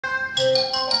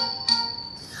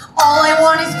All I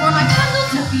want is for my Kendall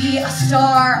to be a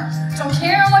star. Don't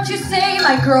care what you say,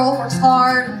 my girl works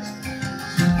hard.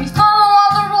 We follow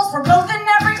all the rules for both in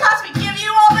every class. We give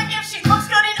you all the gifts, she looks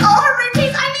good in all her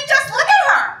routines. I mean, just look at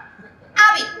her.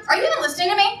 Abby, are you even listening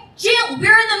to me? Jill,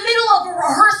 we're in the middle of a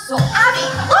rehearsal. Abby,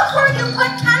 look where you put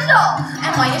Kendall.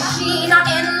 And why is she not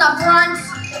in the front?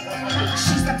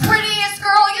 She's the prettiest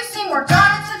girl you've seen, worked on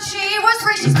it since she was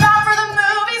 3. She's bound for the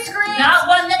movie screen. Not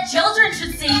one that children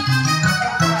should see.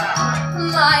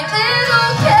 My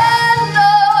little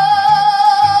Kendall,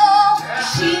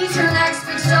 she's your next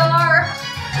big star.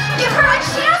 Give her a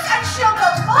chance and she'll go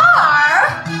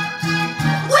far.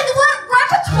 With what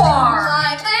repertoire?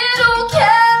 My little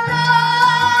Kendall,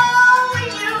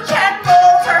 you can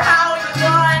mold her how you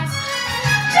want.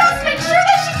 Just make sure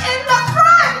that she's in the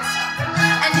front.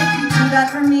 And if you do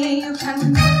that for me, you can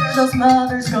consider those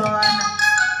mothers gone.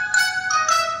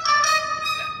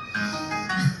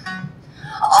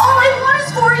 All I want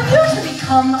is for you to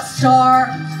become a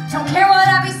star. Don't care what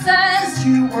Abby says,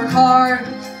 you work hard.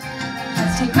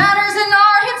 Let's take matters in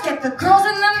our hands, get the girls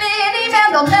in the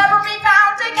minivan. They'll never be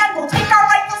found again. We'll take our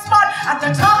rightful spot at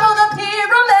the top of the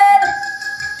pyramid.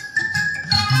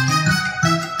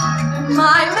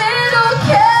 My little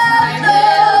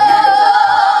Kendall,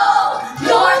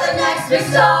 you're the next big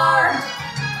star.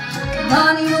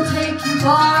 Money will take you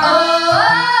far.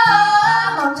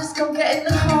 Mom, just go get in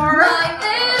the car. My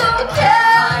little Kendall,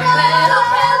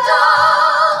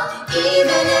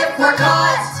 even if we're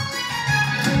caught,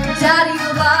 Daddy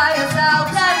will buy us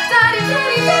out.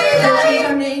 Daddy,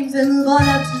 our names and move on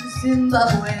up to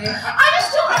Zimbabwe. I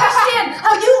just don't understand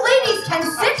how you ladies can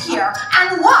sit here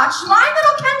and watch my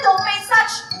little Kendall face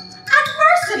such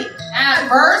adversity.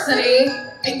 Adversity?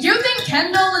 You think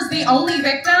Kendall is the only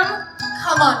victim?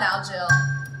 Come on now, Jill.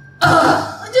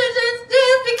 Just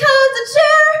because the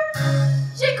chair,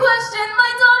 she questioned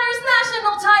my daughter's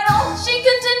national title. She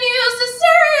continues to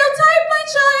stereotype my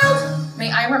child.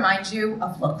 May I remind you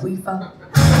of Laquifa?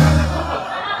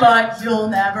 But you'll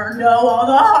never know all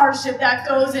the hardship that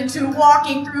goes into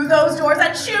walking through those doors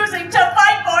and choosing to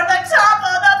fight for the top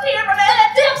of the pyramid.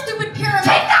 That damn stupid pyramid.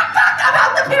 Take that back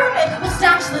about the pyramid. We'll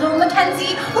snatch little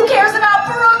Mackenzie. Who cares about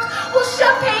Brooke? We'll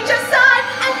shove Paige aside.